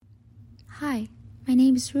Hi, my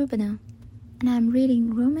name is Rubina, and I'm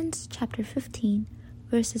reading Romans chapter 15,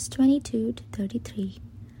 verses 22 to 33.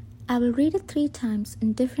 I will read it 3 times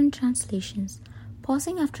in different translations,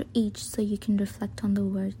 pausing after each so you can reflect on the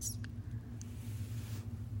words.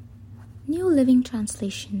 New Living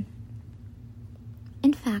Translation.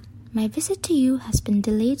 In fact, my visit to you has been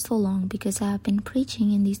delayed so long because I have been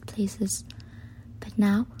preaching in these places. But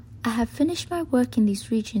now, I have finished my work in these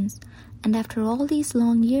regions, and after all these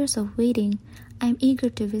long years of waiting, I am eager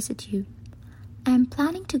to visit you. I am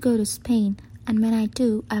planning to go to Spain, and when I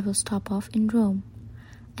do, I will stop off in Rome.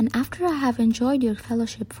 And after I have enjoyed your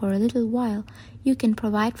fellowship for a little while, you can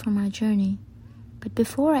provide for my journey. But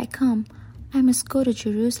before I come, I must go to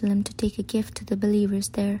Jerusalem to take a gift to the believers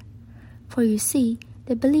there. For you see,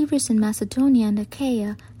 the believers in Macedonia and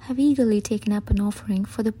Achaia have eagerly taken up an offering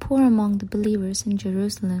for the poor among the believers in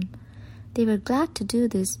Jerusalem. They were glad to do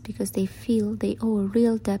this because they feel they owe a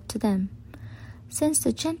real debt to them. Since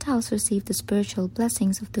the Gentiles receive the spiritual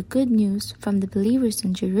blessings of the good news from the believers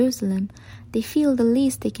in Jerusalem, they feel the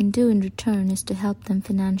least they can do in return is to help them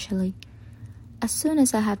financially. As soon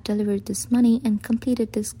as I have delivered this money and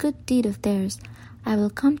completed this good deed of theirs, I will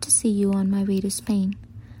come to see you on my way to Spain.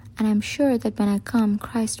 And I am sure that when I come,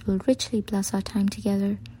 Christ will richly bless our time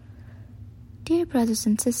together. Dear brothers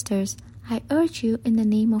and sisters, I urge you in the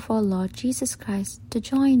name of our Lord Jesus Christ to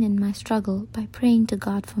join in my struggle by praying to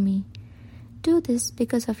God for me. Do this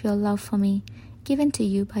because of your love for me, given to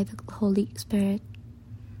you by the Holy Spirit.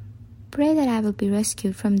 Pray that I will be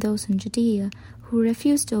rescued from those in Judea who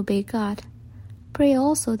refuse to obey God. Pray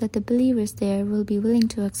also that the believers there will be willing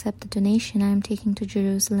to accept the donation I am taking to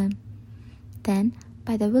Jerusalem. Then,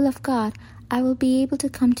 by the will of God, I will be able to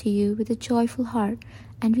come to you with a joyful heart,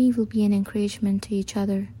 and we will be an encouragement to each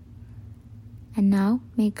other. And now,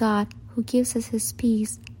 may God, who gives us His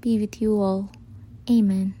peace, be with you all.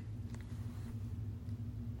 Amen.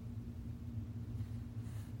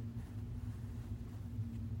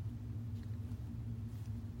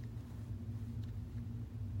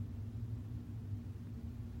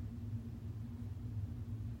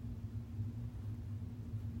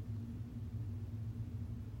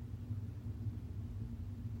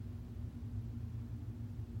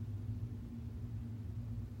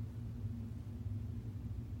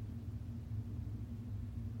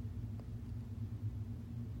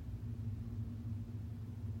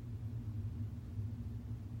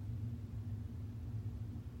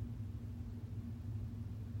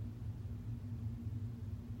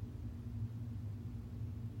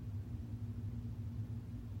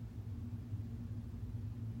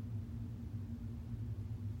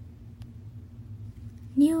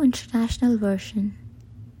 New International Version.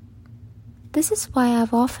 This is why I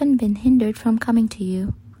have often been hindered from coming to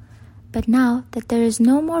you. But now that there is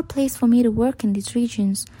no more place for me to work in these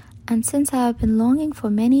regions, and since I have been longing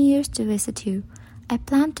for many years to visit you, I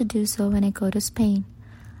plan to do so when I go to Spain.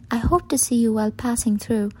 I hope to see you while passing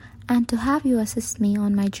through, and to have you assist me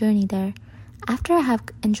on my journey there, after I have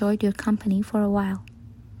enjoyed your company for a while.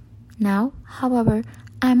 Now, however,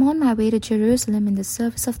 I am on my way to Jerusalem in the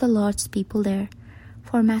service of the Lord's people there.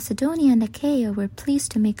 For Macedonia and Achaia were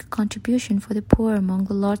pleased to make a contribution for the poor among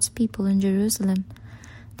the Lord's people in Jerusalem.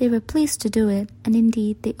 They were pleased to do it, and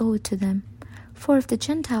indeed they owe it to them. For if the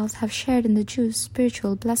Gentiles have shared in the Jews'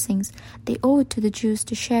 spiritual blessings, they owe it to the Jews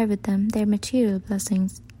to share with them their material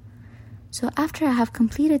blessings. So after I have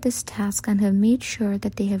completed this task and have made sure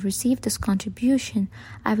that they have received this contribution,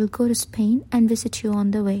 I will go to Spain and visit you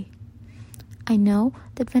on the way. I know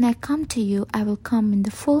that when I come to you, I will come in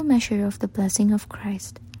the full measure of the blessing of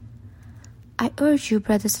Christ. I urge you,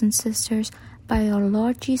 brothers and sisters, by our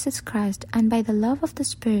Lord Jesus Christ and by the love of the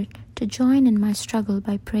Spirit, to join in my struggle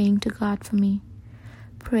by praying to God for me.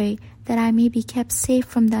 Pray that I may be kept safe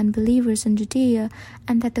from the unbelievers in Judea,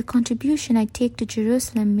 and that the contribution I take to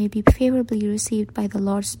Jerusalem may be favorably received by the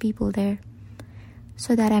Lord's people there,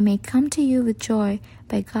 so that I may come to you with joy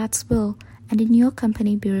by God's will, and in your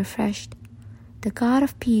company be refreshed. The God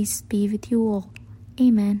of peace be with you all.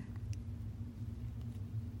 Amen.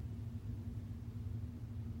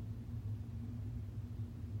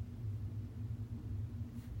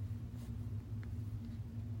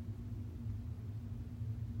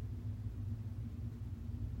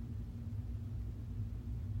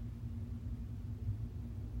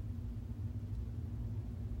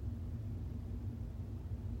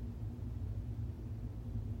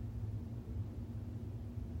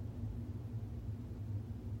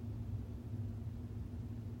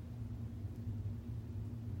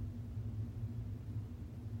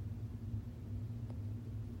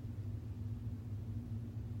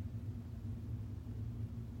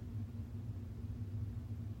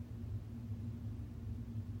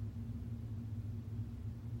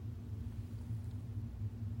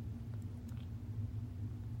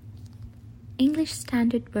 English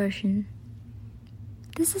Standard Version.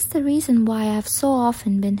 This is the reason why I have so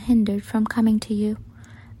often been hindered from coming to you.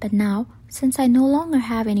 But now, since I no longer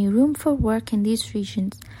have any room for work in these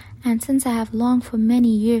regions, and since I have longed for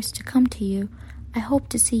many years to come to you, I hope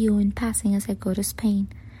to see you in passing as I go to Spain,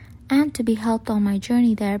 and to be helped on my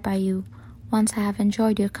journey there by you, once I have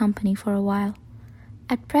enjoyed your company for a while.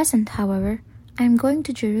 At present, however, I am going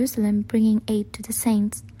to Jerusalem bringing aid to the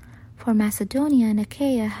saints, for Macedonia and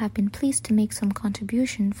Achaia have been pleased to make some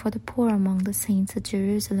contribution for the poor among the saints at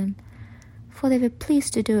Jerusalem. For they were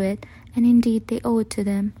pleased to do it, and indeed they owe it to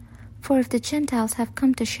them. For if the Gentiles have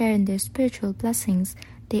come to share in their spiritual blessings,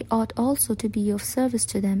 they ought also to be of service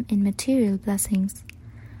to them in material blessings.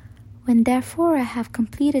 When therefore I have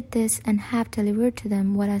completed this and have delivered to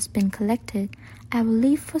them what has been collected, I will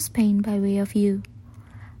leave for Spain by way of you.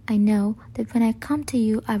 I know that when I come to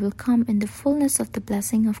you, I will come in the fullness of the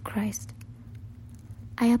blessing of Christ.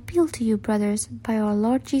 I appeal to you, brothers, by our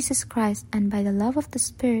Lord Jesus Christ and by the love of the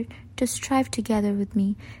Spirit, to strive together with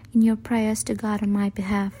me in your prayers to God on my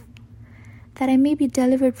behalf, that I may be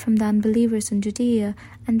delivered from the unbelievers in Judea,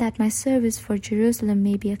 and that my service for Jerusalem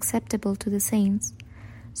may be acceptable to the saints,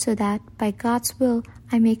 so that, by God's will,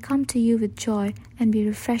 I may come to you with joy and be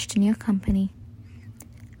refreshed in your company.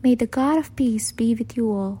 May the God of peace be with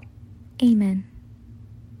you all. Amen.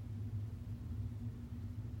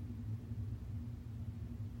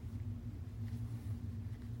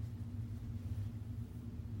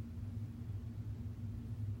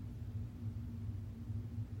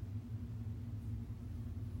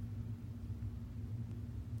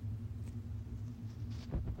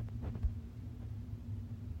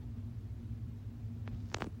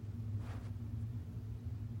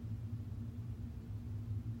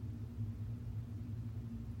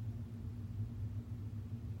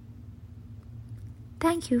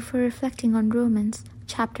 Thank you for reflecting on Romans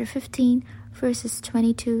chapter 15, verses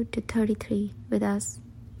 22 to 33 with us.